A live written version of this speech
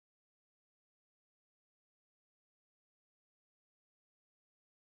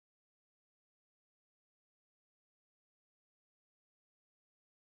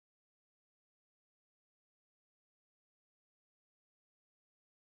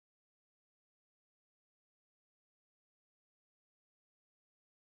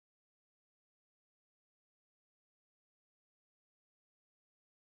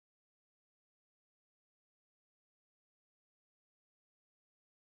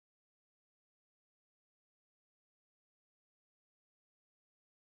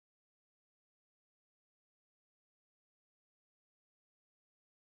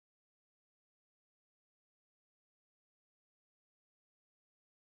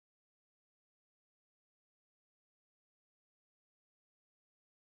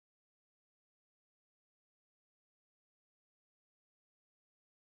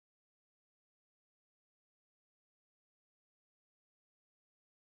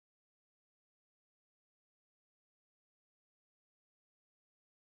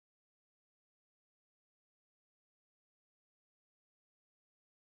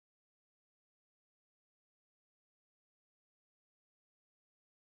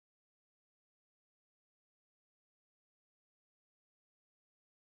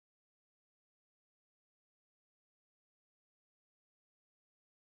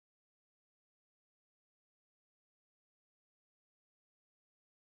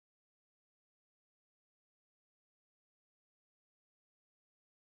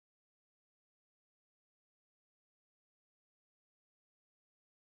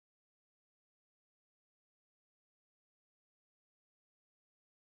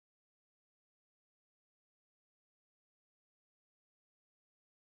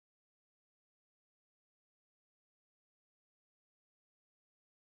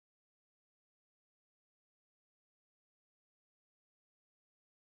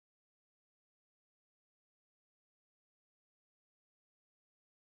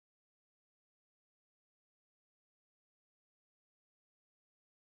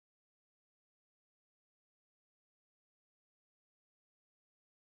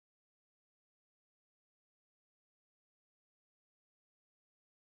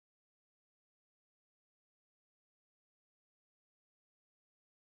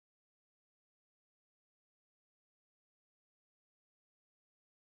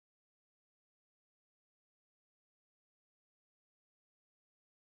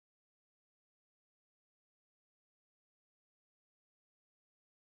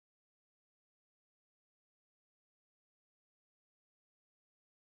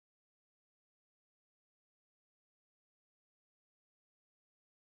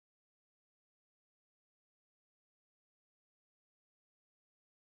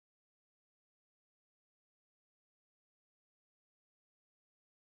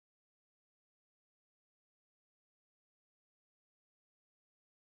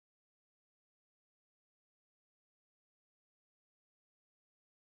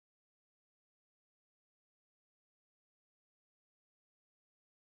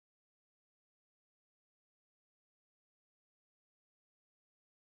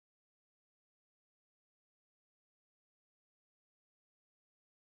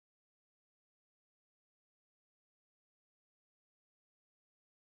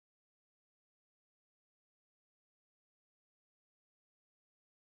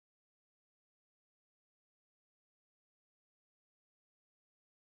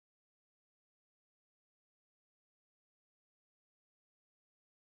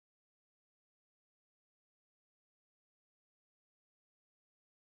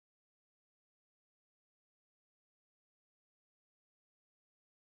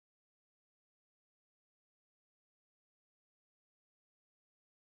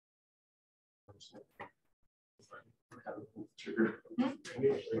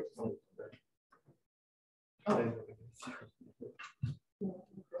Oh.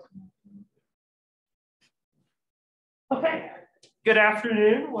 Okay, good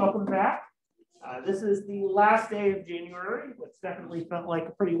afternoon, welcome back. This is the last day of January, which definitely felt like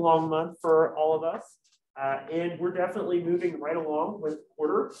a pretty long month for all of us. And we're definitely moving right along with the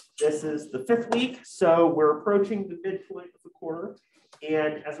quarter. This is the 5th week, so we're approaching the midpoint of the quarter.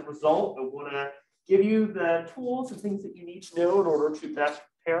 And as a result, I want to give you the tools and things that you need to know in order to best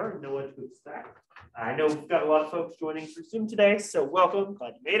prepare and know what to expect. I know we've got a lot of folks joining through Zoom today, so welcome,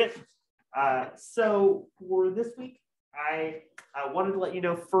 glad you made it. So for this week, I wanted to let you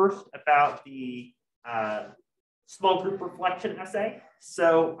know first about the small group reflection essay.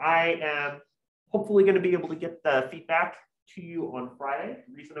 So I am hopefully going to be able to get the feedback to you on Friday.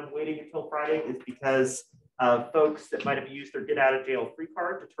 The reason I'm waiting until Friday is because folks that might have used their get out of jail free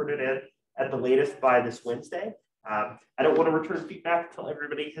card to turn it in at the latest by this Wednesday. I don't want to return feedback until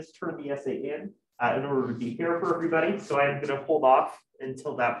everybody has turned the essay in order to be fair for everybody. So I'm going to hold off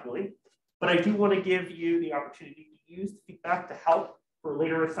until that point. But I do want to give you the opportunity to use the feedback to help for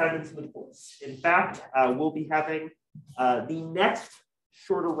later assignments in the course. In fact, we'll be having the next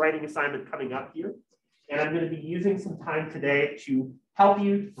shorter writing assignment coming up here. And I'm going to be using some time today to help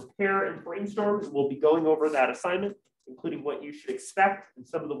you prepare and brainstorm. We'll be going over that assignment, including what you should expect and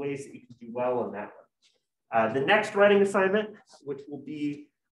some of the ways that you can do well on that one. The next writing assignment, which will be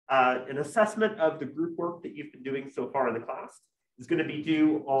an assessment of the group work that you've been doing so far in the class, is going to be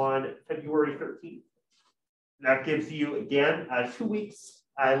due on February 13th. That gives you, again, 2 weeks.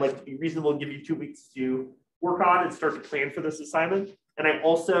 I like to be reasonable and give you 2 weeks to work on and start to plan for this assignment. And I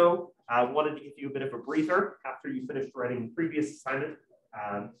also wanted to give you a bit of a breather after you finished writing the previous assignment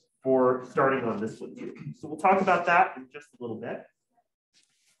for starting on this one too. So we'll talk about that in just a little bit.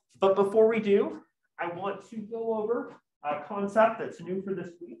 But before we do, I want to go over a concept that's new for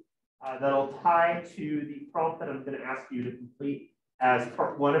this week that'll tie to the prompt that I'm going to ask you to complete as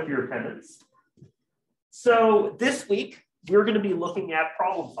part 1 of your attendance. So this week, we're going to be looking at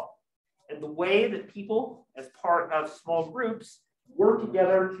problem solving and the way that people, as part of small groups, work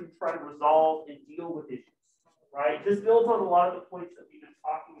together to try to resolve and deal with issues, right? This builds on a lot of the points that we've been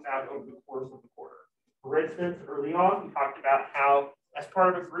talking about over the course of the quarter. For instance, early on, we talked about how, as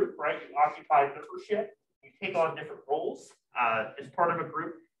part of a group, right, you occupy membership, you take on different roles. As part of a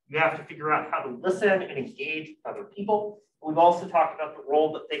group, you have to figure out how to listen and engage with other people. We've also talked about the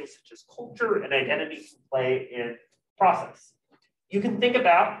role that things such as culture and identity can play in process. You can think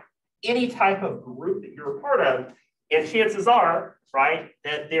about any type of group that you're a part of, and chances are, right,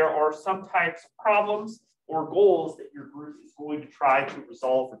 that there are some types of problems or goals that your group is going to try to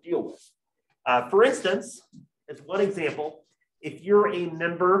resolve or deal with. For instance, as one example, if you're a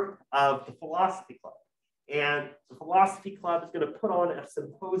member of the philosophy club, and the philosophy club is going to put on a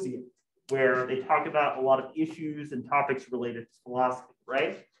symposium where they talk about a lot of issues and topics related to philosophy,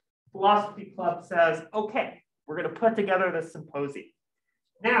 right? Philosophy club says, okay, we're going to put together this symposium.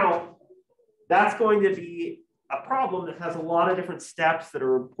 Now, that's going to be a problem that has a lot of different steps that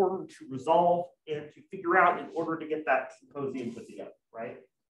are important to resolve and to figure out in order to get that symposium put together, right?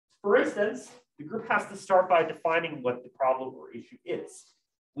 For instance, the group has to start by defining what the problem or issue is.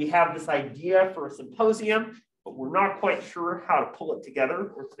 We have this idea for a symposium, but we're not quite sure how to pull it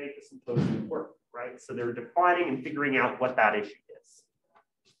together or to make the symposium work, right? So they're defining and figuring out what that issue is.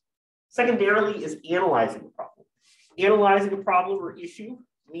 Secondarily is analyzing the problem. Analyzing a problem or issue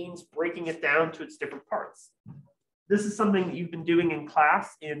means breaking it down to its different parts. This is something that you've been doing in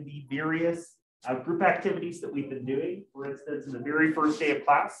class in the various group activities that we've been doing. For instance, in the very first day of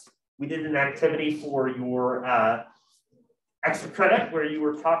class, we did an activity for your extra credit where you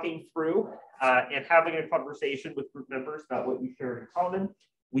were talking through and having a conversation with group members about what you shared in common.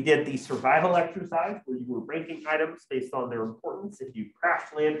 We did the survival exercise where you were ranking items based on their importance if you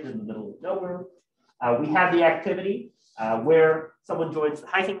crash landed in the middle of nowhere. We had the activity where someone joins the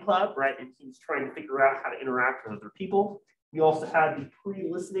hiking club, right, and he's trying to figure out how to interact with other people. We also had the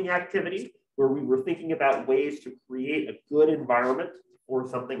pre-listening activity where we were thinking about ways to create a good environment for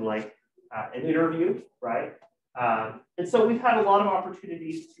something like an interview, right? And so we've had a lot of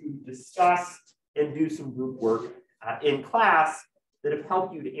opportunities to discuss and do some group work in class that have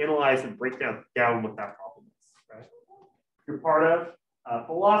helped you to analyze and break down what that problem is, right? If you're part of a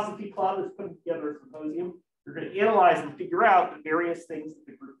philosophy club that's putting together a symposium, you're going to analyze and figure out the various things that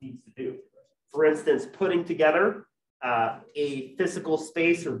the group needs to do. For instance, putting together a physical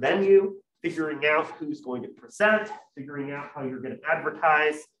space or venue, figuring out who's going to present, figuring out how you're going to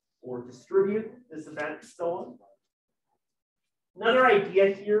advertise or distribute this event and so on. Another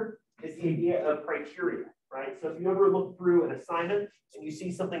idea here is the idea of criteria, right? So if you ever look through an assignment and you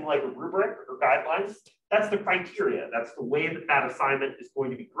see something like a rubric or guidelines, that's the criteria. That's the way that that assignment is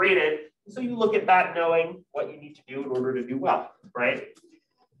going to be graded. So you look at that knowing what you need to do in order to do well, right?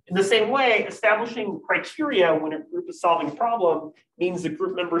 In the same way, establishing criteria when a group is solving a problem means the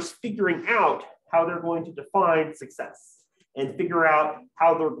group members figuring out how they're going to define success and figure out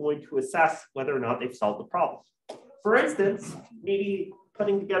how they're going to assess whether or not they've solved the problem. For instance, maybe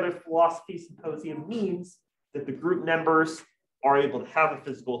putting together a philosophy symposium means that the group members are able to have a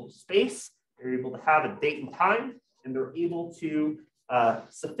physical space, they're able to have a date and time, and they're able to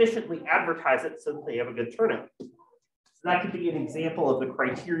sufficiently advertise it so that they have a good turnout. So that could be an example of the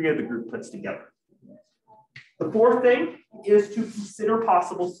criteria the group puts together. The fourth thing is to consider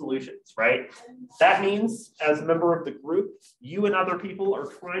possible solutions, right? That means as a member of the group, you and other people are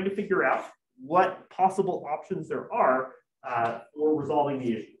trying to figure out what possible options there are for resolving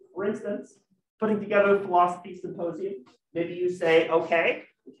the issue. For instance, putting together a philosophy symposium, maybe you say, okay,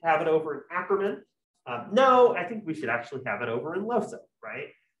 we can have it over in Ackerman. No, I think we should actually have it over in LoSo, right?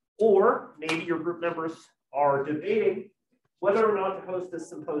 Or maybe your group members are debating whether or not to host this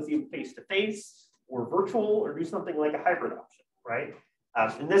symposium face-to-face or virtual or do something like a hybrid option, right?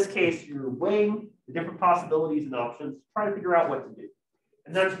 In this case, you're weighing the different possibilities and options, trying to figure out what to do.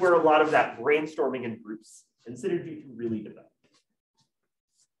 And that's where a lot of that brainstorming in groups and synergy can really develop.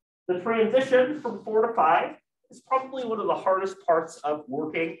 The transition from 4 to 5 is probably one of the hardest parts of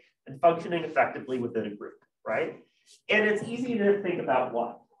working and functioning effectively within a group, right? And it's easy to think about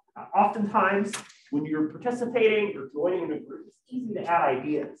why. Oftentimes, when you're participating or joining in a group, it's easy to add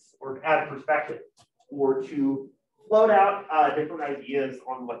ideas or to add perspective or to float out different ideas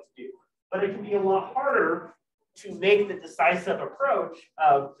on what to do. But it can be a lot harder to make the decisive approach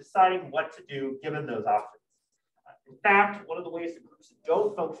of deciding what to do given those options. In fact, one of the ways that groups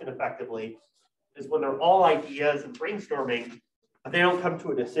don't function effectively is when they're all ideas and brainstorming, but they don't come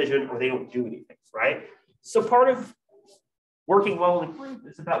to a decision or they don't do anything, right? So part of working well in a group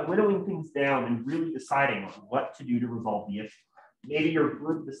is about winnowing things down and really deciding on what to do to resolve the issue. Maybe your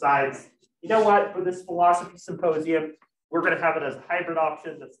group decides, you know what, for this philosophy symposium, we're going to have it as a hybrid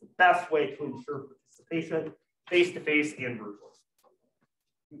option. That's the best way to ensure participation, face-to-face and virtual.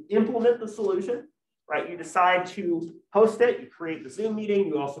 You implement the solution, right? You decide to host it. You create the Zoom meeting.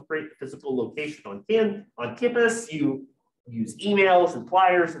 You also create the physical location on campus. You use emails and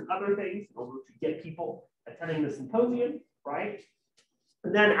flyers and other things in order to get people attending the symposium, right?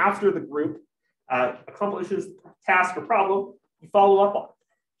 And then after the group accomplishes the task or problem, you follow up on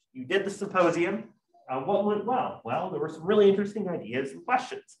it. You did the symposium. What went well? Well, there were some really interesting ideas and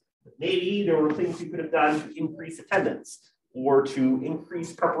questions. Maybe there were things you could have done to increase attendance or to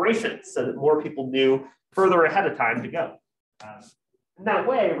increase preparation so that more people knew further ahead of time to go. In that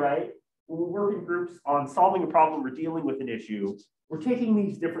way, right, when we work in groups on solving a problem or dealing with an issue, we're taking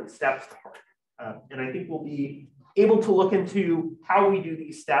these different steps to heart. And I think we'll be able to look into how we do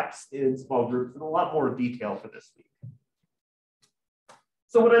these steps in small groups in a lot more detail for this week.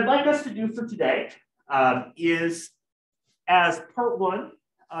 So what I'd like us to do for today is, as part 1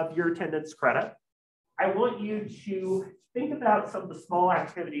 of your attendance credit, I want you to think about some of the small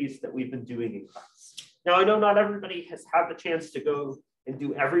activities that we've been doing in class. Now, I know not everybody has had the chance to go and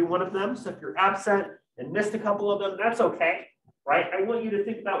do every one of them. So if you're absent and missed a couple of them, that's okay, right? I want you to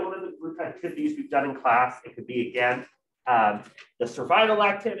think about one of the group activities we've done in class. It could be, again, the survival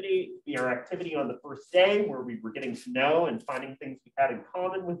activity, be our activity on the first day where we were getting to know and finding things we had in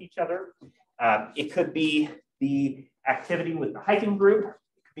common with each other. It could be the activity with the hiking group.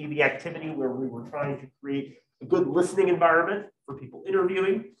 It could be the activity where we were trying to create a good listening environment for people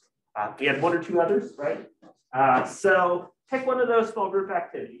interviewing. We had 1 or 2 others, right? So pick one of those small group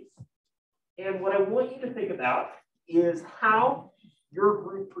activities. And what I want you to think about is how your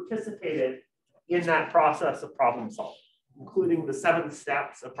group participated in that process of problem solving, including the 7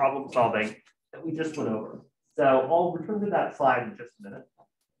 steps of problem solving that we just went over. So I'll return to that slide in just a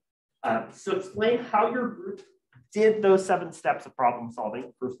minute. So explain how your group did those 7 steps of problem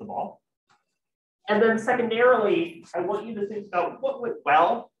solving, first of all. And then secondarily, I want you to think about what went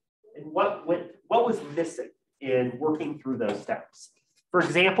well and what was missing in working through those steps. For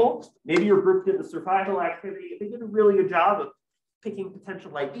example, maybe your group did the survival activity. They did a really good job of picking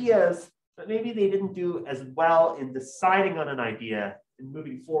potential ideas, but maybe they didn't do as well in deciding on an idea and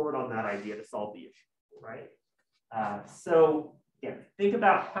moving forward on that idea to solve the issue, right? So yeah, think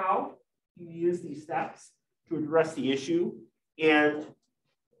about how you use these steps to address the issue and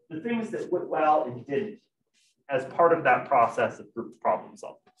the things that went well and didn't as part of that process of group problem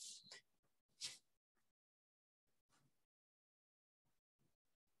solving.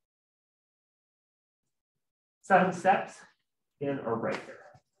 7 steps in or right here.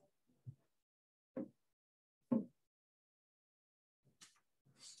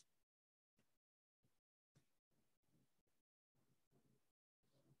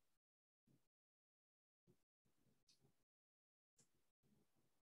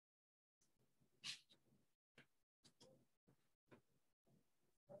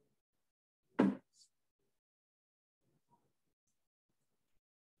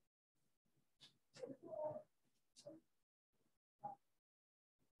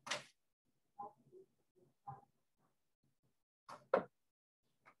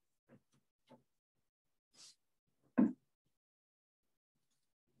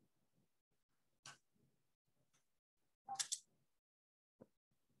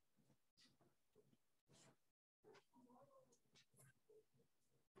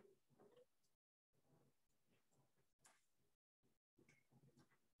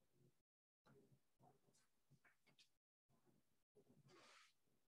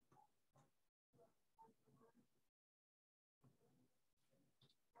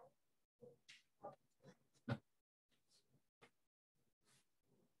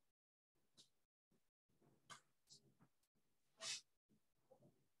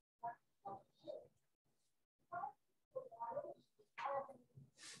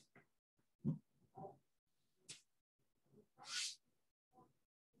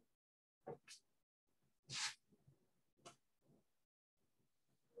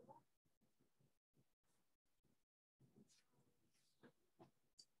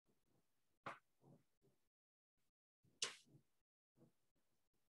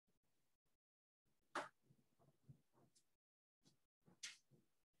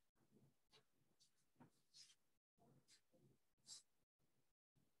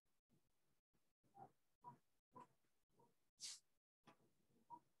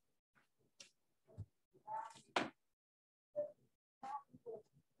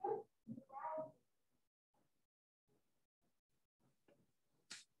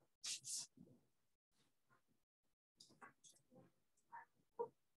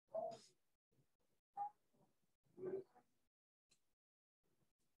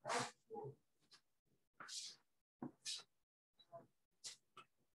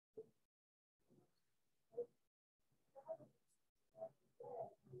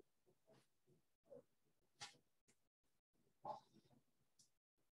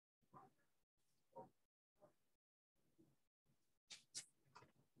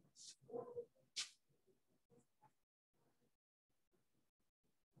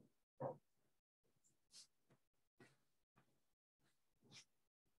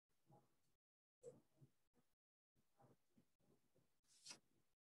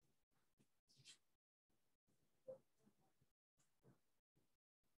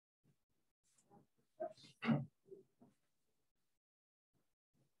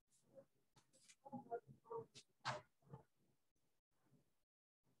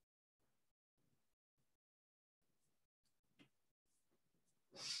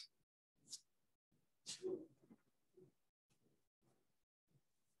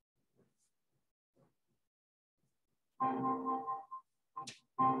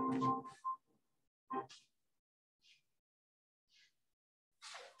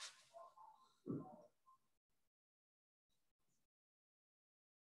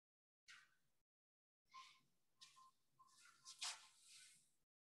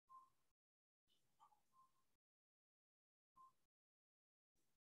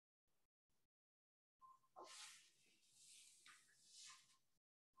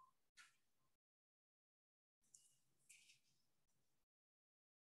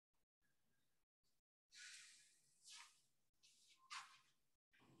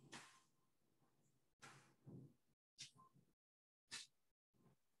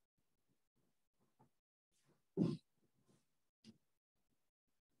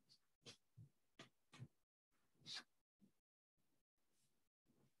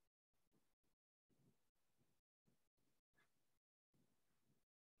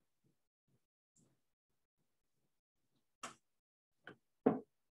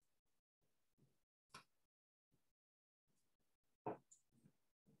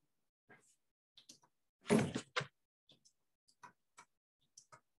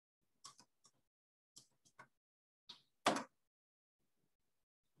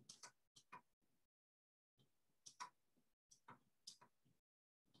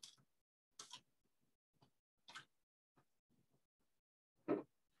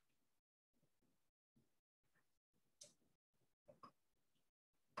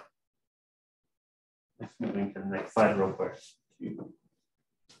 Just moving to the next slide real quick.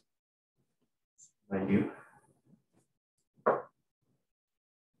 Menu.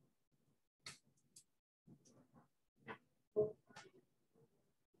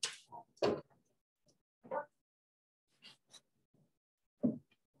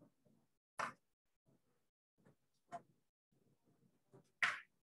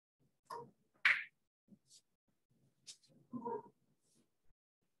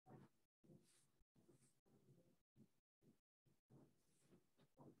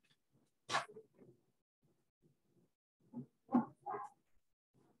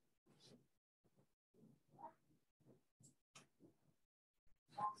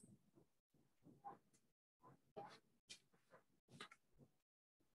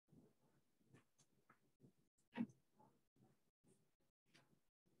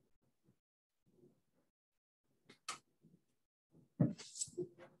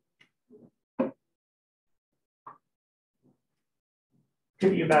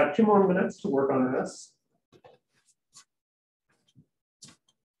 Give you about 2 more minutes to work on this.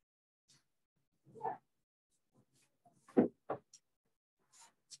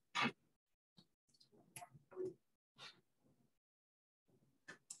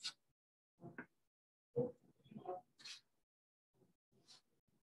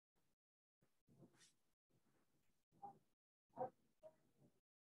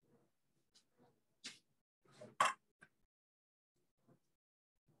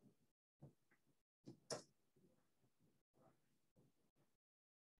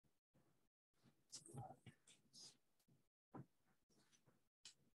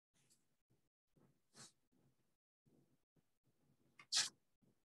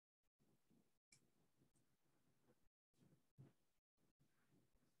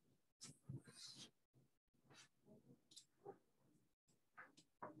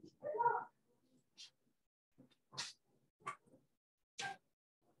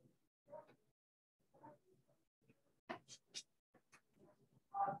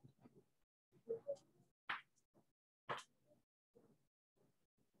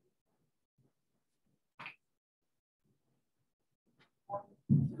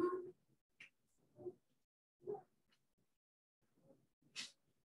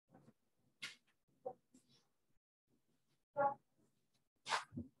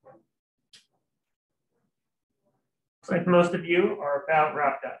 Like most of you are about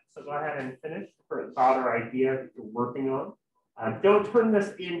wrapped up. So go ahead and finish the thought or idea that you're working on. Don't turn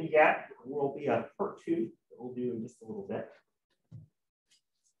this in yet. There will be a part 2 that we'll do in just a little bit.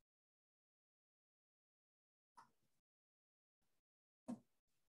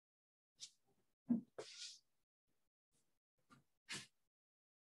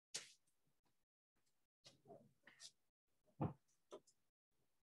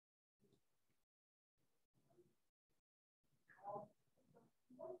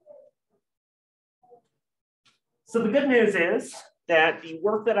 So the good news is that the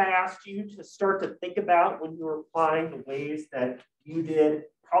work that I asked you to start to think about when you were applying the ways that you did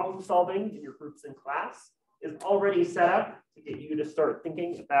problem solving in your groups in class is already set up to get you to start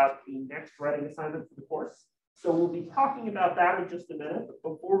thinking about the next writing assignment for the course. So we'll be talking about that in just a minute. But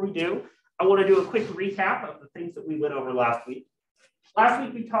before we do, I want to do a quick recap of the things that we went over last week. Last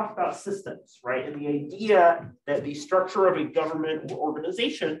week, we talked about systems, right? And the idea that the structure of a government or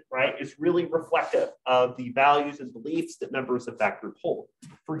organization, right, is really reflective of the values and beliefs that members of that group hold.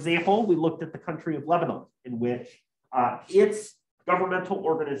 For example, we looked at the country of Lebanon, in which its governmental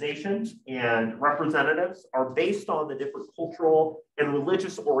organizations and representatives are based on the different cultural and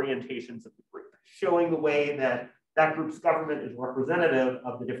religious orientations of the group, showing the way that that group's government is representative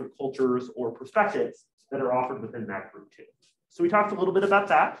of the different cultures or perspectives that are offered within that group too. So we talked a little bit about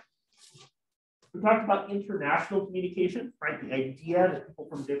that. We talked about international communication, right? The idea that people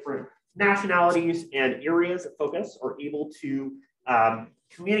from different nationalities and areas of focus are able to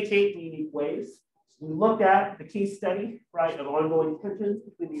communicate in unique ways. We looked at the case study, right, of ongoing tensions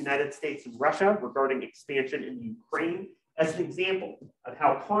between the United States and Russia regarding expansion in Ukraine as an example of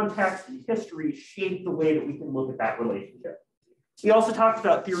how context and history shape the way that we can look at that relationship. We also talked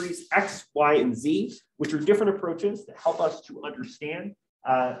about theories X, Y, and Z, which are different approaches that help us to understand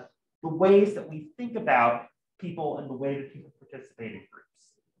the ways that we think about people and the way that people participate in groups.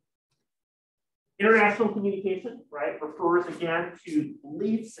 International communication, right, refers again to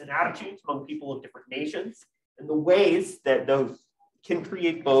beliefs and attitudes among people of different nations and the ways that those can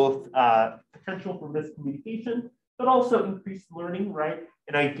create both potential for miscommunication, but also increased learning, right,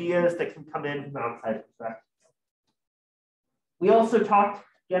 and ideas that can come in from outside perspectives. We also talked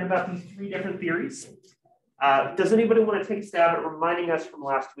again about these 3 different theories. Does anybody want to take a stab at reminding us from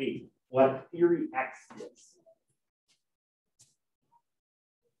last week what theory X is?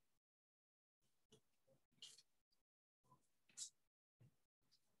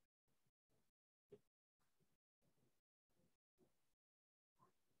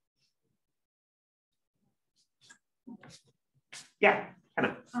 Yeah,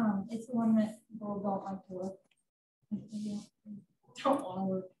 kind of. It's the one that people don't like to work. Don't want to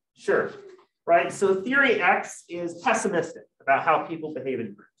work. Sure. Right. So theory X is pessimistic about how people behave in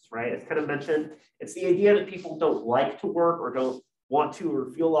groups, right? It's kind of mentioned. It's the idea that people don't like to work or don't want to or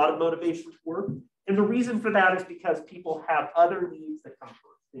feel a lot of motivation to work. And the reason for that is because people have other needs that come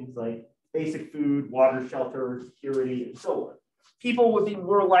first, things like basic food, water, shelter, security, and so on. People would be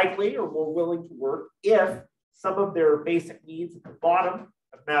more likely or more willing to work if some of their basic needs at the bottom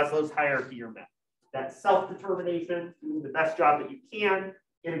of Maslow's hierarchy are met. That self-determination, doing the best job that you can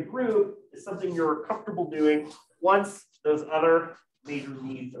in a group is something you're comfortable doing once those other major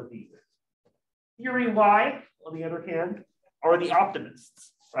needs are met. Theory Y, on the other hand, are the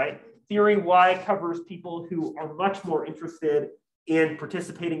optimists, right? Theory Y covers people who are much more interested in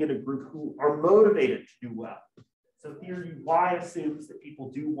participating in a group, who are motivated to do well. So theory Y assumes that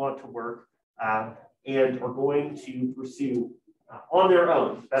people do want to work and are going to pursue on their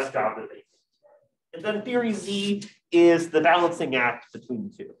own the best job that they can. And then theory Z is the balancing act between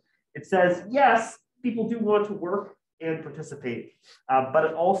the two. It says, yes, people do want to work and participate, but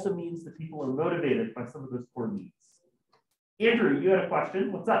it also means that people are motivated by some of those core needs. Andrew, you had a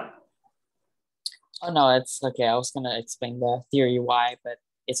question. What's up? Oh, no, it's okay. I was going to explain the theory why, but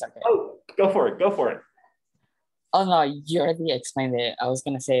it's okay. Oh, go for it. Go for it. Oh, no, you already explained it. I was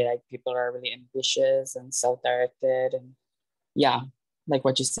going to say, like, people are really ambitious and self-directed. And yeah, like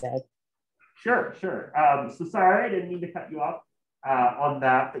what you said. Sure, sure. So sorry, I didn't mean to cut you off on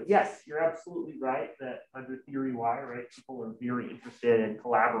that. But yes, you're absolutely right that under theory Y, right, people are very interested in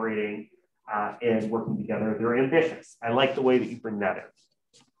collaborating and working together. They're ambitious. I like the way that you bring that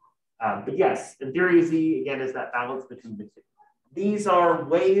in. But yes, in theory Z, again, is that balance between the two. These are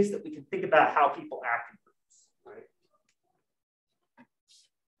ways that we can think about how people act in groups, right?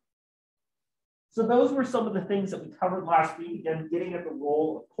 So those were some of the things that we covered last week. Again, getting at the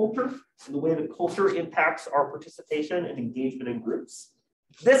role of culture and the way that culture impacts our participation and engagement in groups.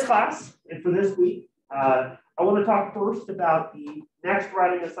 This class, and for this week, I want to talk first about the next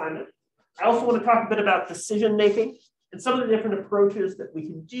writing assignment. I also want to talk a bit about decision making and some of the different approaches that we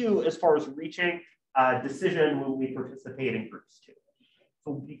can do as far as reaching a decision when we participate in groups too.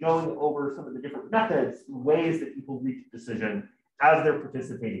 So we'll be going over some of the different methods and ways that people reach a decision as they're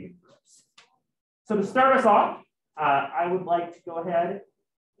participating in groups. So to start us off, I would like to go ahead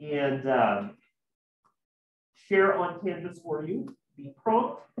and share on Canvas for you the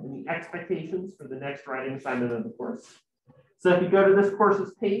prompt and the expectations for the next writing assignment of the course. So if you go to this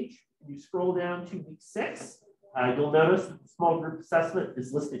course's page, you scroll down to week 6, you'll notice that the small group assessment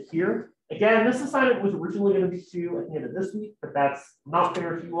is listed here. Again, this assignment was originally going to be due at the end of this week, but that's not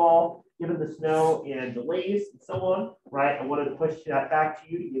fair to you all, given the snow and delays and so on, right? I wanted to push that back to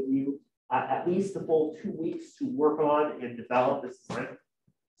you to give you at least the full 2 weeks to work on and develop this assignment.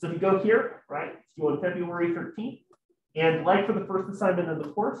 So if you go here, right, it's due on February 13th, and like for the first assignment of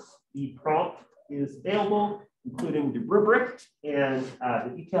the course, the prompt is available, including the rubric and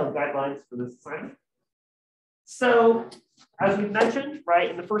the detailed guidelines for this assignment. So as we've mentioned, right,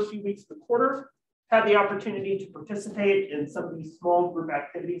 in the first few weeks of the quarter, had the opportunity to participate in some of these small group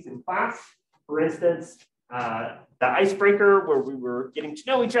activities in class. For instance, the icebreaker where we were getting to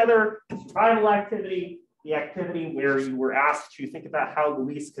know each other, the survival activity, the activity where you were asked to think about how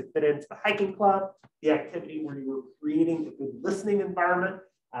Luis could fit into the hiking club, the activity where you were creating a good listening environment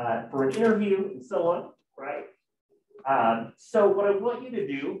for an interview and so on, right? So what I want you to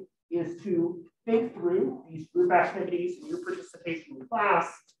do is to think through these group activities and your participation in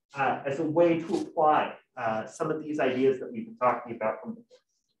class as a way to apply some of these ideas that we've been talking about from the course.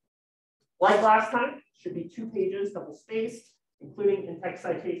 Like last time, should be 2 pages double spaced, including in-text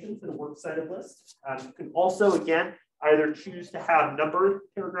citations and a works cited list. You can also, again, either choose to have numbered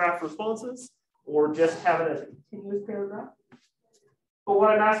paragraph responses or just have it as a continuous paragraph. But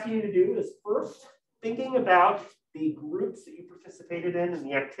what I'm asking you to do is first, thinking about the groups that you participated in and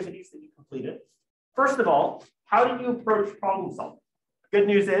the activities that you completed. First of all, how did you approach problem solving? Good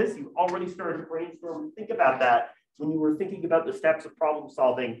news is you already started to brainstorm and think about that when you were thinking about the steps of problem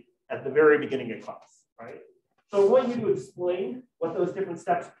solving at the very beginning of class, right? So I want you to explain what those different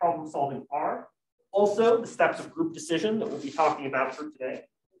steps of problem solving are, also the steps of group decision that we'll be talking about for today,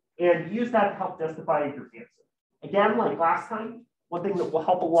 and use that to help justify your answer. Again, like last time, one thing that will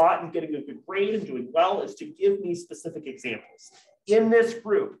help a lot in getting a good grade and doing well is to give me specific examples. In this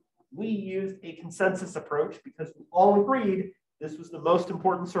group, we used a consensus approach because we all agreed this was the most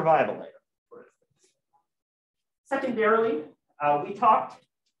important survival layer, for instance. Secondarily, we talked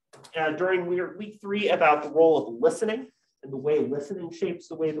during week 3 about the role of listening and the way listening shapes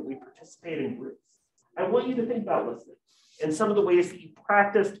the way that we participate in groups. I want you to think about listening and some of the ways that you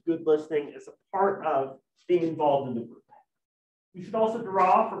practiced good listening as a part of being involved in the group. You should also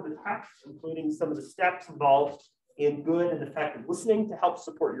draw from the text, including some of the steps involved in good and effective listening to help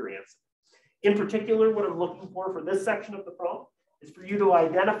support your answer. In particular, what I'm looking for this section of the prompt is for you to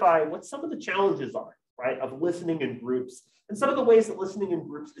identify what some of the challenges are, right, of listening in groups and some of the ways that listening in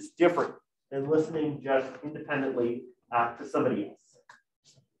groups is different than listening just independently to somebody else.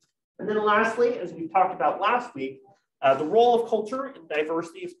 And then lastly, as we talked about last week, the role of culture and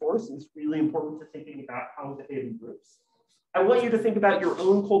diversity, of course, is really important to thinking about how we behave in groups. I want you to think about your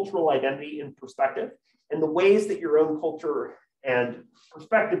own cultural identity and perspective and the ways that your own culture and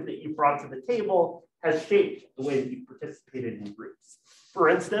perspective that you brought to the table has shaped the way that you've participated in groups. For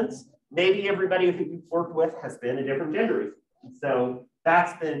instance, maybe everybody who you've worked with has been a different gender. And so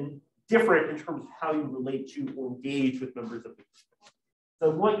that's been different in terms of how you relate to or engage with members of the group.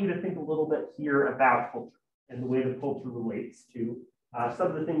 So I want you to think a little bit here about culture and the way the culture relates to some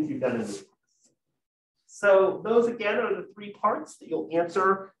of the things you've done in this class. So those again are the 3 parts that you'll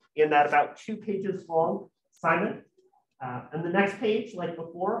answer in that about 2 pages long assignment. And the next page, like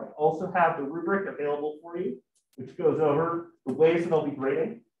before, also have the rubric available for you, which goes over the ways that I'll be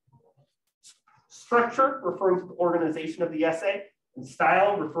grading. Structure, referring to the organization of the essay, and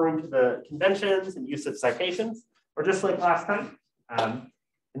style, referring to the conventions and use of citations, or just like last time.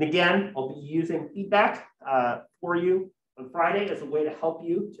 And again, I'll be using feedback for you on Friday as a way to help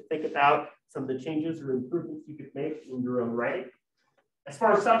you to think about some of the changes or improvements you could make in your own writing. As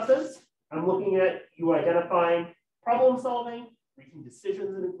far as substance, I'm looking at you identifying problem solving, making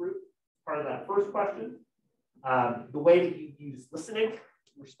decisions in a group, part of that first question. The way that you use listening,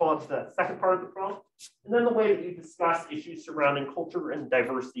 response to that second part of the prompt, and then the way that you discuss issues surrounding culture and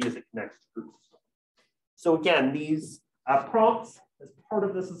diversity as it connects to groups. So again, these prompts as part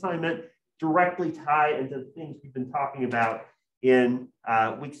of this assignment directly tie into the things we've been talking about in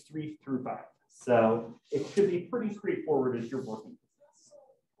weeks 3 through 5. So it should be pretty straightforward as you're working with this.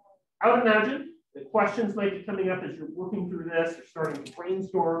 I would imagine the questions might be coming up as you're working through this, or starting to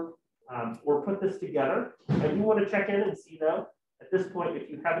brainstorm or put this together. I do want to check in and see though, at this point, if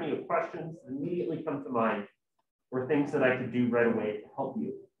you have any questions that immediately come to mind or things that I could do right away to help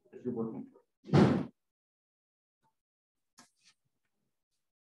you as you're working through.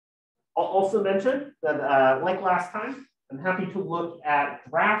 I'll also mention that like last time, I'm happy to look at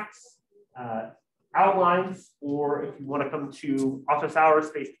drafts, outlines, or if you want to come to office hours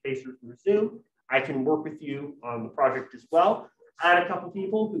face-to-face or through Zoom, I can work with you on the project as well. I had a couple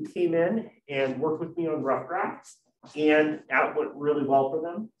people who came in and worked with me on rough drafts, and that went really well for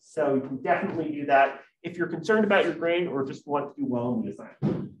them. So you can definitely do that if you're concerned about your grade or just want to do well in the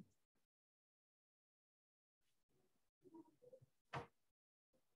assignment.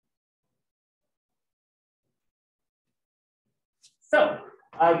 So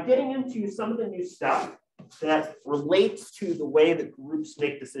getting into some of the new stuff that relates to the way that groups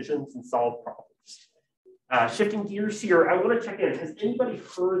make decisions and solve problems. Shifting gears here, I want to check in. Has anybody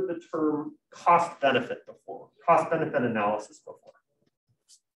heard the term cost benefit before? Cost benefit analysis before?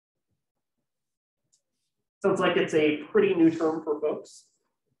 Sounds like it's a pretty new term for folks.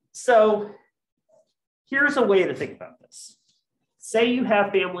 So here's a way to think about this. Say you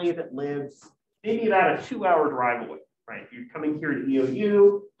have family that lives maybe about a 2-hour drive away, right? You're coming here to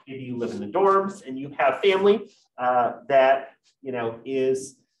EOU, maybe you live in the dorms, and you have family that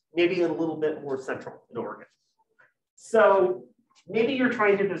is maybe a little bit more central in Oregon. So maybe you're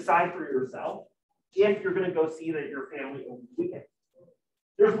trying to decide for yourself if you're going to go see your family over the weekend.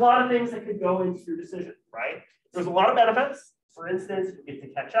 There's a lot of things that could go into your decision, right? There's a lot of benefits. For instance, you get to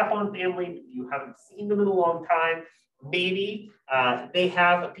catch up on family. You haven't seen them in a long time. Maybe they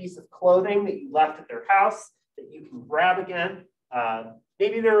have a piece of clothing that you left at their house that you can grab again.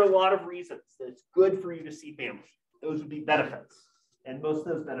 Maybe there are a lot of reasons that it's good for you to see family. Those would be benefits. And most of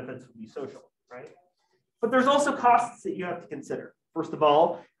those benefits would be social, right? But there's also costs that you have to consider. First of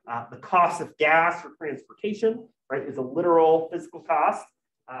all, the cost of gas or transportation, right, is a literal physical cost.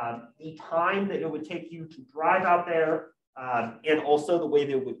 The time that it would take you to drive out there, and also the way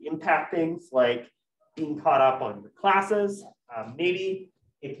that it would impact things like being caught up on your classes. Maybe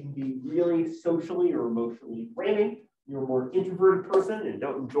it can be really socially or emotionally draining. You're a more introverted person and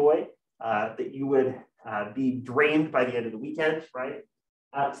don't enjoy that you would be drained by the end of the weekend, right?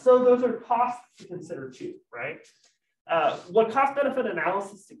 So those are costs to consider too, right? What cost benefit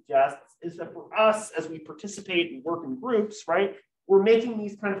analysis suggests is that for us, as we participate and work in groups, right, we're making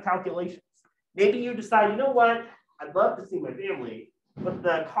these kind of calculations. Maybe you decide, you know what, I'd love to see my family, but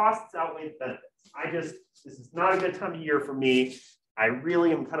the costs outweigh the benefits. This is not a good time of year for me. I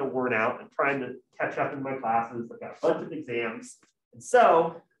really am kind of worn out and trying to catch up in my classes. I've got a bunch of exams. And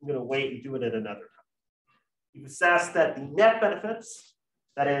so I'm going to wait and do it at another time. You've assessed that the net benefits,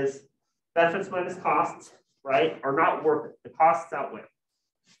 that is benefits minus costs, right, are not worth it. The costs outweigh.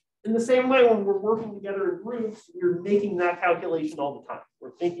 In the same way, when we're working together in groups, we're making that calculation all the time.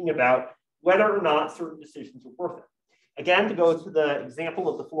 We're thinking about whether or not certain decisions are worth it. Again, to go to the example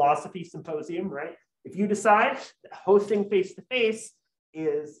of the philosophy symposium, right? If you decide that hosting face-to-face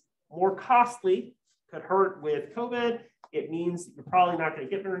is more costly, could hurt with COVID, it means you're probably not going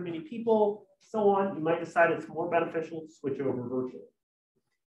to get very many people, so on, you might decide it's more beneficial to switch over virtually.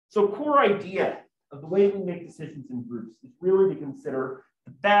 So core idea of the way we make decisions in groups is really to consider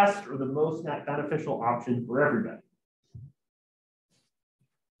the best or the most beneficial option for everybody.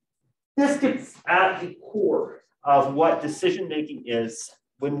 This gets at the core of what decision-making is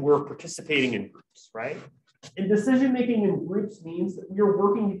when we're participating in groups, right? And decision-making in groups means that we are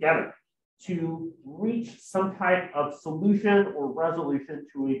working together to reach some type of solution or resolution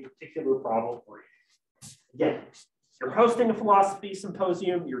to a particular problem or issue. Again, you're hosting a philosophy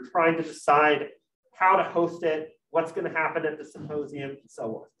symposium, you're trying to decide how to host it, what's going to happen at the symposium, and so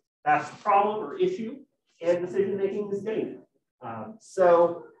on. That's the problem or issue, and decision-making is getting there.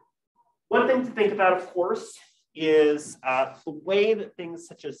 So one thing to think about, of course, is the way that things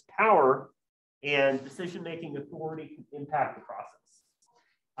such as power and decision-making authority can impact the process.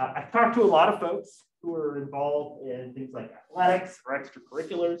 I've talked to a lot of folks who are involved in things like athletics or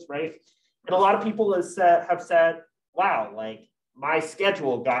extracurriculars, right? And a lot of people have said, wow, like my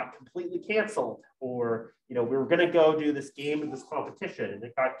schedule got completely canceled, or we were going to go do this game and this competition and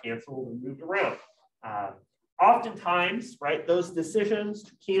it got canceled and moved around. Oftentimes, right, those decisions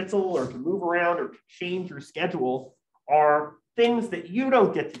to cancel or to move around or to change your schedule are things that you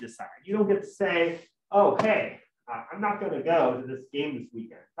don't get to decide. You don't get to say, oh, hey, I'm not going to go to this game this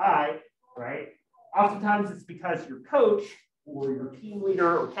weekend. Bye, right? Oftentimes it's because your coach or your team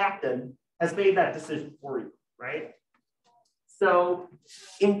leader or captain has made that decision for you, right? So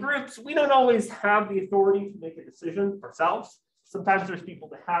in groups, we don't always have the authority to make a decision ourselves. Sometimes there's people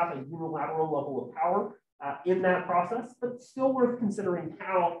that have a unilateral level of power in that process, but it's still worth considering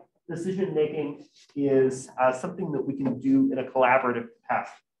how decision-making is something that we can do in a collaborative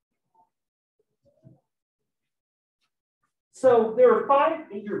capacity. So there are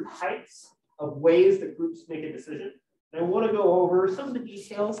 5 major types of ways that groups make a decision. And I want to go over some of the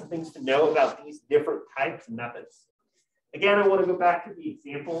details and things to know about these different types and methods. Again, I want to go back to the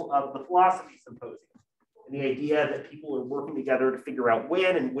example of the philosophy symposium and the idea that people are working together to figure out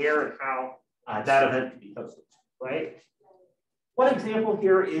when and where and how that event can be hosted, right? One example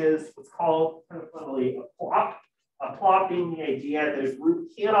here is what's called kind of funnily a plot. A plot being the idea that a group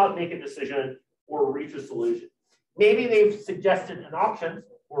cannot make a decision or reach a solution. Maybe they've suggested an option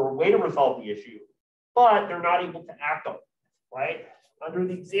or a way to resolve the issue, but they're not able to act on it, right? Under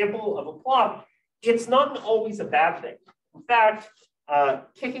the example of a plot, it's not always a bad thing. In fact,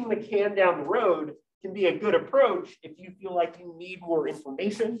 kicking the can down the road can be a good approach if you feel like you need more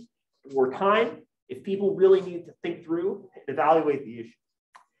information or time, if people really need to think through and evaluate the issue.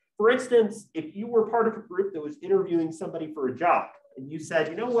 For instance, if you were part of a group that was interviewing somebody for a job and you said,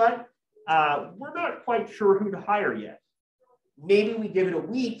 you know what, we're not quite sure who to hire yet. Maybe we give it a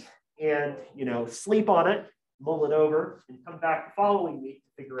week and sleep on it, mull it over, and come back the following week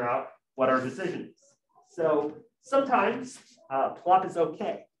to figure out what our decision is. So sometimes plot is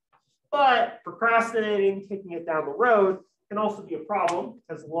okay, but procrastinating, kicking it down the road can also be a problem,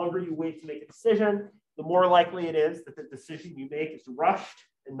 because the longer you wait to make a decision, the more likely it is that the decision you make is rushed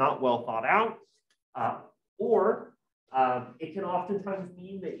and not well thought out, or it can oftentimes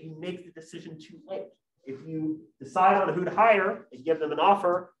mean that you make the decision too late. If you decide on who to hire and give them an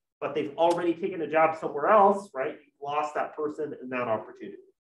offer, but they've already taken a job somewhere else, right? You've lost that person and that opportunity.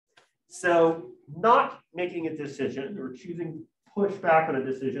 So not making a decision or choosing to push back on a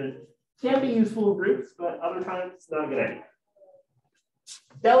decision can be useful in groups, but other times it's not a good idea.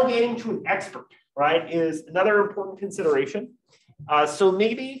 Delegating to an expert, right, is another important consideration. So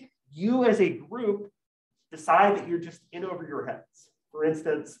maybe you as a group decide that you're just in over your heads. For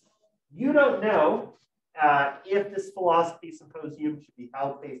instance, you don't know if this philosophy symposium should be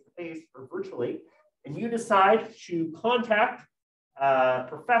held face-to-face or virtually, and you decide to contact a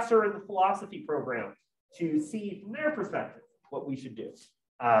professor in the philosophy program to see from their perspective what we should do.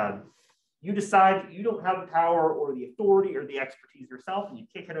 You decide that you don't have the power or the authority or the expertise yourself, and you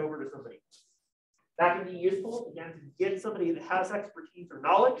kick it over to somebody else. That can be useful, again, to get somebody that has expertise or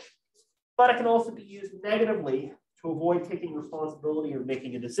knowledge, but it can also be used negatively to avoid taking responsibility or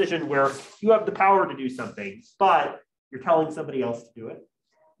making a decision where you have the power to do something, but you're telling somebody else to do it.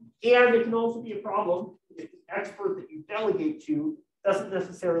 And it can also be a problem if the expert that you delegate to doesn't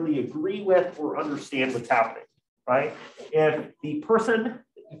necessarily agree with or understand what's happening, right? If the person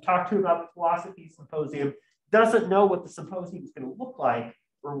that you talk to about the philosophy symposium doesn't know what the symposium is going to look like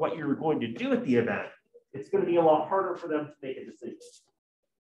or what you're going to do at the event, it's going to be a lot harder for them to make a decision.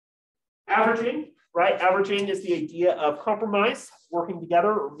 Averaging, right? Averaging is the idea of compromise, working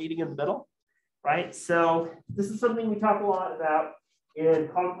together or meeting in the middle, right? So this is something we talk a lot about in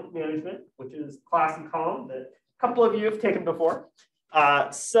conflict management, which is class in comm that a couple of you have taken before.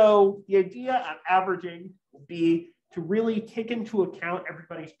 So the idea of averaging will be to really take into account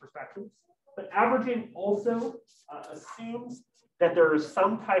everybody's perspectives, but averaging also assumes that there is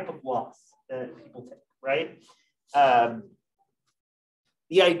some type of loss that people take, right?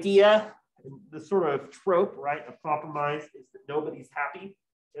 The idea, the sort of trope, right, of compromise is that nobody's happy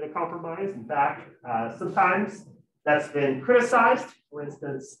in a compromise. In fact, sometimes that's been criticized. For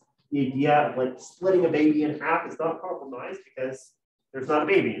instance, the idea of like splitting a baby in half is not compromise because there's not a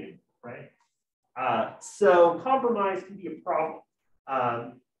baby in it, right? So compromise can be a problem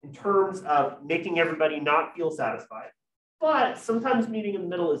in terms of making everybody not feel satisfied. But sometimes meeting in the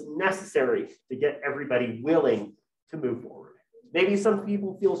middle is necessary to get everybody willing to move forward. Maybe some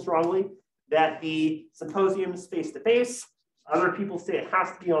people feel strongly that the symposium is face-to-face. Other people say it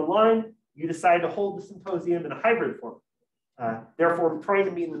has to be online. You decide to hold the symposium in a hybrid form. Therefore, I'm trying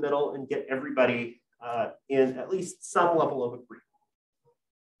to meet in the middle and get everybody in at least some level of agreement.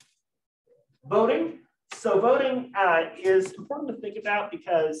 Voting. So voting is important to think about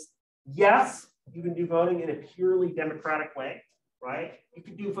because, yes, you can do voting in a purely democratic way, right? You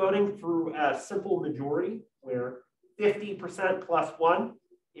can do voting through a simple majority where 50% plus one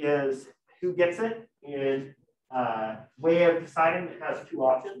is who gets it, and way of deciding that has two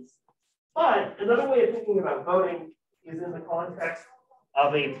options. But another way of thinking about voting is in the context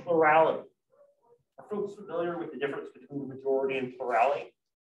of a plurality. Are folks familiar with the difference between majority and plurality?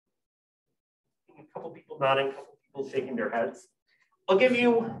 A couple people nodding, a couple people shaking their heads. I'll give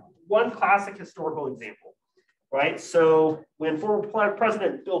you one classic historical example, right? So when former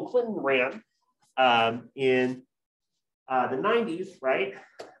President Bill Clinton ran in the 90s, right?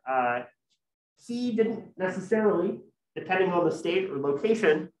 He didn't necessarily, depending on the state or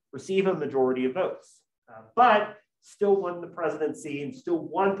location, receive a majority of votes, but still won the presidency and still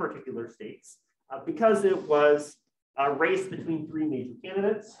won particular states because it was a race between three major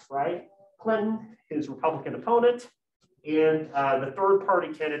candidates, right? Clinton, his Republican opponent, and the third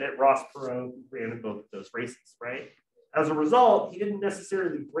party candidate, Ross Perot, who ran in both of those races, right? As a result, he didn't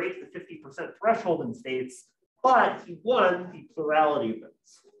necessarily break the 50% threshold in states, but he won the plurality of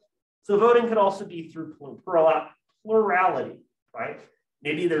votes. So voting could also be through plurality, right?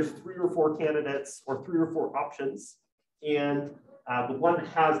 Maybe there's 3 or 4 candidates or 3 or 4 options, and the one that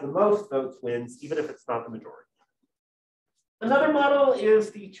has the most votes wins, even if it's not the majority. Another model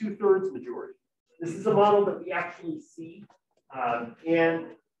is the 2/3 majority. This is a model that we actually see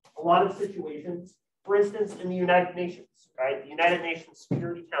in a lot of situations. For instance, in the United Nations, right? The United Nations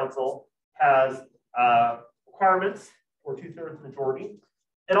Security Council has requirements for 2/3 majority.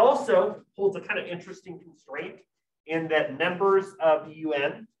 It also holds a kind of interesting constraint in that members of the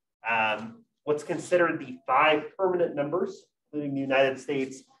UN, what's considered the 5 permanent members, including the United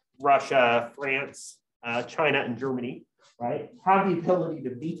States, Russia, France, China, and Germany, right, have the ability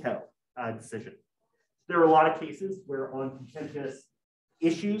to veto a decision. There are a lot of cases where on contentious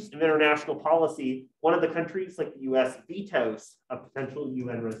issues of international policy, one of the countries, like the US, vetoes a potential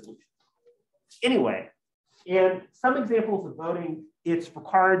UN resolution. Anyway, and some examples of voting, it's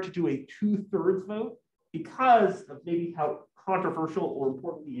required to do a 2/3 vote because of maybe how controversial or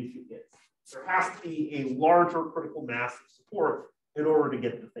important the issue is. There has to be a larger critical mass of support in order to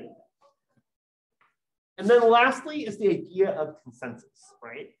get the thing done. And then lastly is the idea of consensus,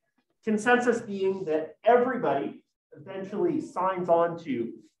 right? Consensus being that everybody eventually signs on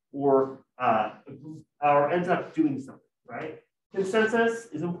to or ends up doing something, right? Consensus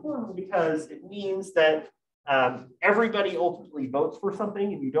is important because it means that everybody ultimately votes for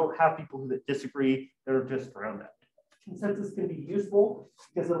something and you don't have people that disagree that are just around that. Consensus can be useful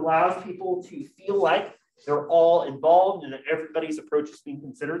because it allows people to feel like they're all involved and that everybody's approach is being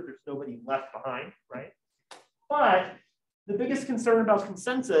considered. There's nobody left behind, right? But the biggest concern about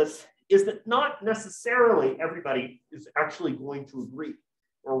consensus is that not necessarily everybody is actually going to agree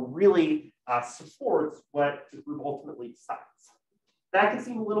or really supports what the group ultimately decides. That can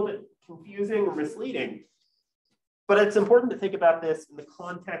seem a little bit confusing or misleading, but it's important to think about this in the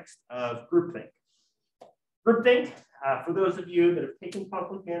context of groupthink. Groupthink, for those of you that have taken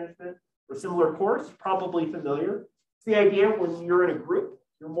conflict management or similar course, probably familiar. It's the idea when you're in a group,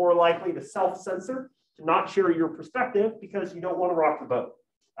 you're more likely to self-censor, to not share your perspective because you don't want to rock the boat.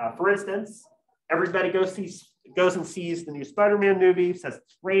 For instance, everybody goes and sees the new Spider-Man movie, says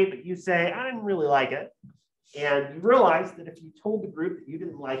it's great, but you say, I didn't really like it. And you realize that if you told the group that you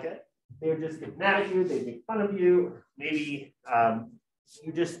didn't like it, they would just get mad at you, they'd make fun of you, maybe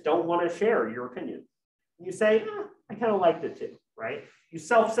you just don't want to share your opinion. And you say, I kind of liked it too, right? You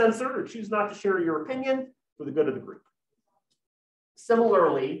self-censor or choose not to share your opinion for the good of the group.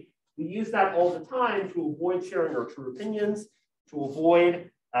 Similarly, we use that all the time to avoid sharing our true opinions, to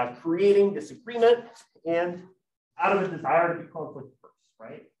avoid creating disagreement, and out of a desire to be conflict first,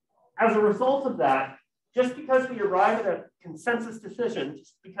 right? As a result of that, just because we arrive at a consensus decision,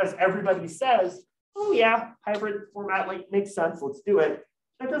 just because everybody says, oh yeah, hybrid format like makes sense, let's do it.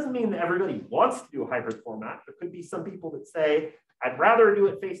 That doesn't mean that everybody wants to do a hybrid format. There could be some people that say, I'd rather do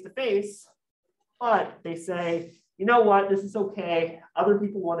it face-to-face, but they say, you know what, this is okay. Other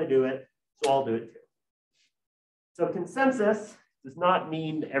people want to do it, so I'll do it too. So consensus does not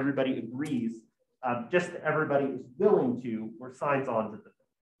mean that everybody agrees, just that everybody is willing to or signs on to the thing.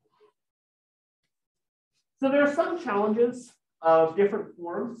 So there are some challenges of different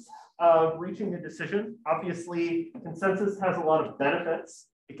forms of reaching a decision. Obviously, consensus has a lot of benefits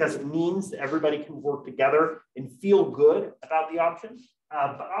because it means that everybody can work together and feel good about the option.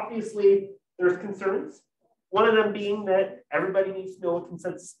 But obviously, there's concerns. One of them being that everybody needs to know what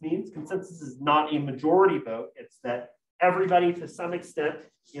consensus means. Consensus is not a majority vote. It's that everybody, to some extent,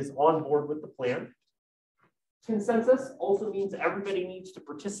 is on board with the plan. Consensus also means everybody needs to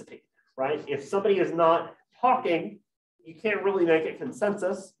participate, right? If somebody is not talking, you can't really make a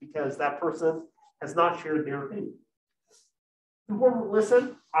consensus because that person has not shared their opinion. It's important to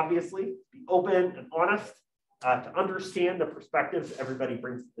listen, obviously, be open and honest to understand the perspectives everybody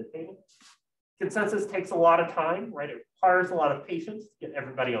brings to the table. Consensus takes a lot of time, right? It requires a lot of patience to get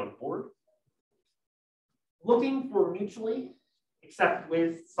everybody on board. Looking for mutually accepted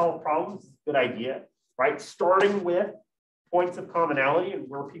ways to solve problems is a good idea, right? Starting with points of commonality and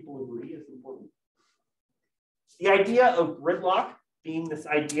where people agree is important. The idea of gridlock being this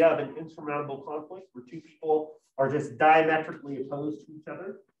idea of an insurmountable conflict where two people are just diametrically opposed to each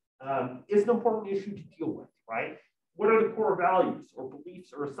other is an important issue to deal with, right? What are the core values or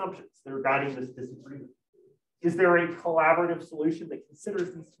beliefs or assumptions that are guiding this disagreement? Is there a collaborative solution that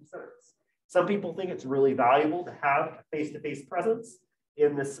considers these concerns? Some people think it's really valuable to have a face-to-face presence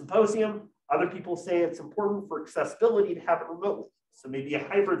in this symposium. Other people say it's important for accessibility to have it remotely. So maybe a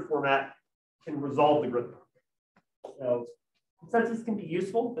hybrid format can resolve the gridlock. So consensus can be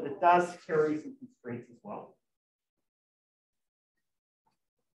useful, but it does carry some constraints as well.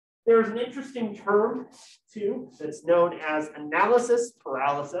 There's an interesting term, too, that's known as analysis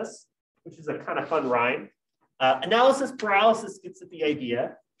paralysis, which is a kind of fun rhyme. Analysis paralysis gets at the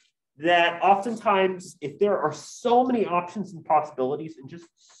idea that oftentimes, if there are so many options and possibilities and just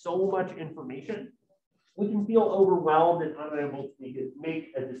so much information, we can feel overwhelmed and unable to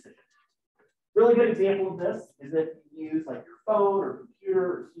make a decision. Really good example of this is if you use like your phone or computer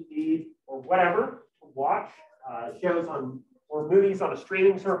or TV or whatever to watch shows on or movies on a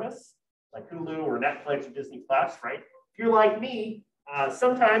streaming service like Hulu or Netflix or Disney Plus, right? If you're like me,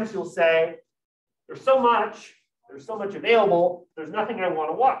 sometimes you'll say, there's so much available, there's nothing I want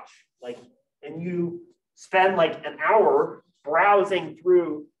to watch. Like, and you spend like an hour browsing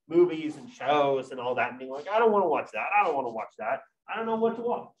through movies and shows and all that and being like, I don't want to watch that. I don't want to watch that. I don't know what to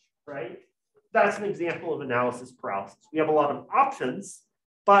watch, right? That's an example of analysis paralysis. We have a lot of options,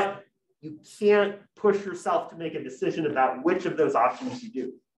 but you can't push yourself to make a decision about which of those options you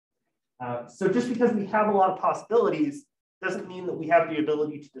do. So just because we have a lot of possibilities doesn't mean that we have the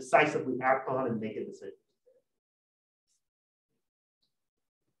ability to decisively act on and make a decision.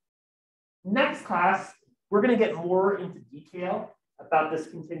 Next class, we're going to get more into detail about this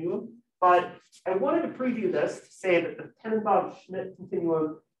continuum, but I wanted to preview this to say that the Tenenbaum-Schmidt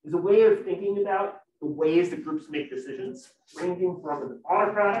continuum is a way of thinking about the ways that groups make decisions, ranging from an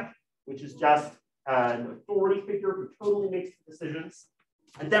autocratic, which is just an authority figure who totally makes the decisions,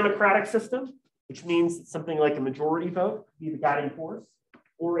 a democratic system, which means that something like a majority vote could be the guiding force,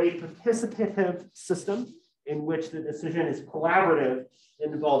 or a participative system in which the decision is collaborative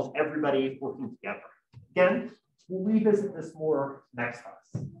and involves everybody working together. Again, we'll revisit this more next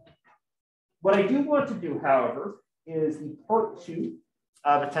class. What I do want to do, however, is the part 2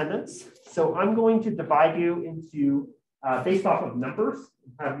 of attendance. So I'm going to divide you into, based off of numbers,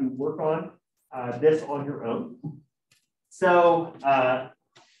 have you work on this on your own. So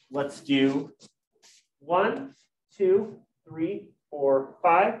let's do 1, 2, 3, 4,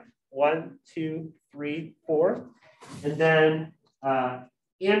 5. 1, 2, 3, 4. And then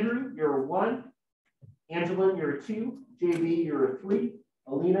Andrew, you're a 1. Angelin, you're a 2. JB, you're a 3.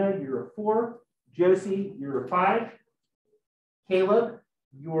 Alina, you're a 4. Josie, you're a 5. Caleb,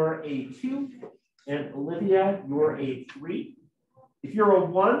 you're a 2. And Olivia, you're a 3. If you're a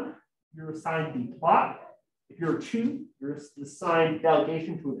 1, you're assigned the plot. If you're a 2, you're assigned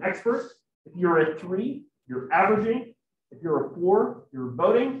delegation to an expert. If you're a 3, you're averaging. If you're a 4, you're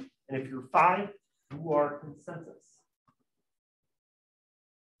voting. And if you're 5, you are consensus.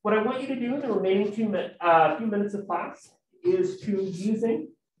 What I want you to do in the remaining few minutes of class is to, using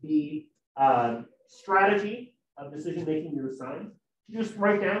the strategy of decision-making you're assigned, Just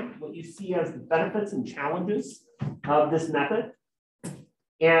write down what you see as the benefits and challenges of this method,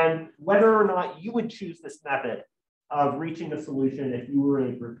 and whether or not you would choose this method of reaching a solution if you were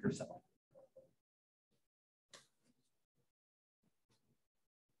in a group yourself.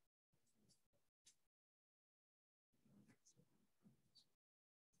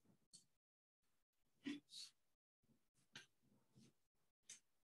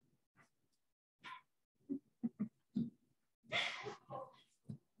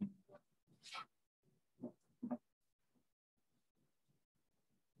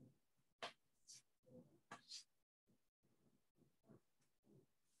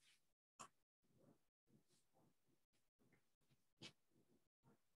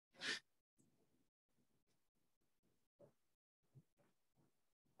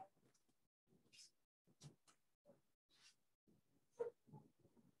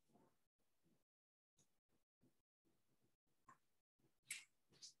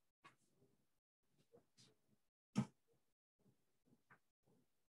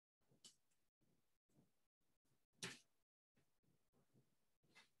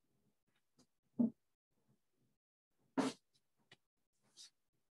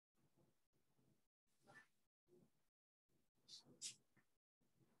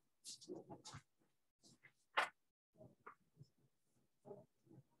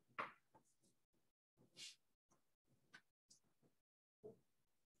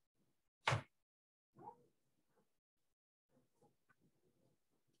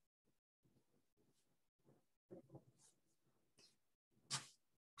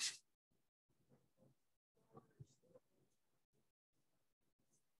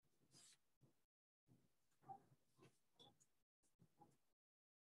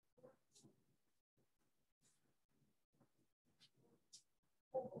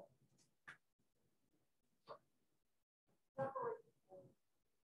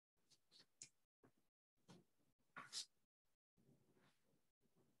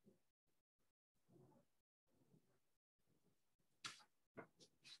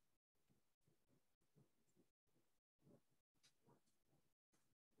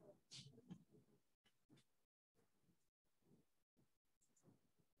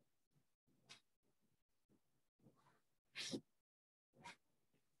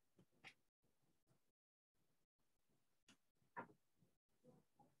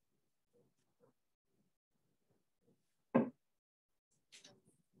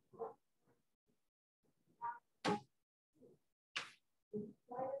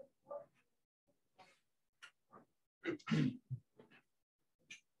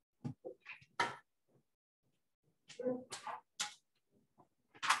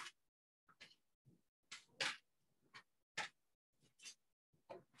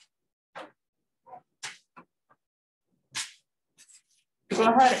 Go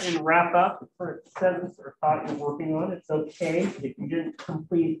ahead and wrap up the current sentence or thought you're working on. It's okay if you didn't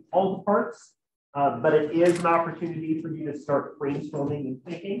complete all the parts, but it is an opportunity for you to start brainstorming and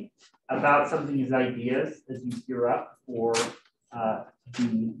thinking about some of these ideas as you gear up for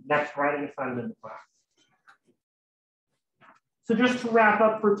the next writing assignment in the class. So just to wrap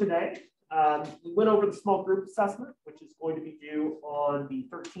up for today, we went over the small group assessment, which is going to be due on the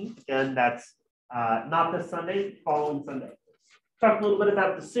 13th. Again, that's not this Sunday, following Sunday. Talked a little bit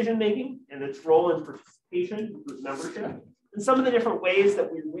about decision-making and its role in participation, group membership, and some of the different ways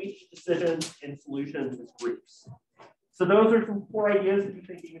that we reach decisions and solutions as groups. So those are some core ideas to be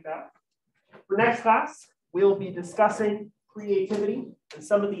thinking about. For next class, we'll be discussing creativity and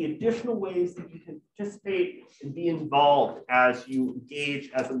some of the additional ways that you can participate and be involved as you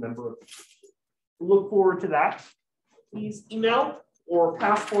engage as a member of the group. Look forward to that. Please email or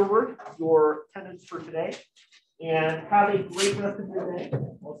pass forward your attendance for today. And have a great rest of your day.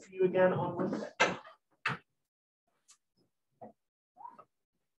 I'll see you again on Wednesday.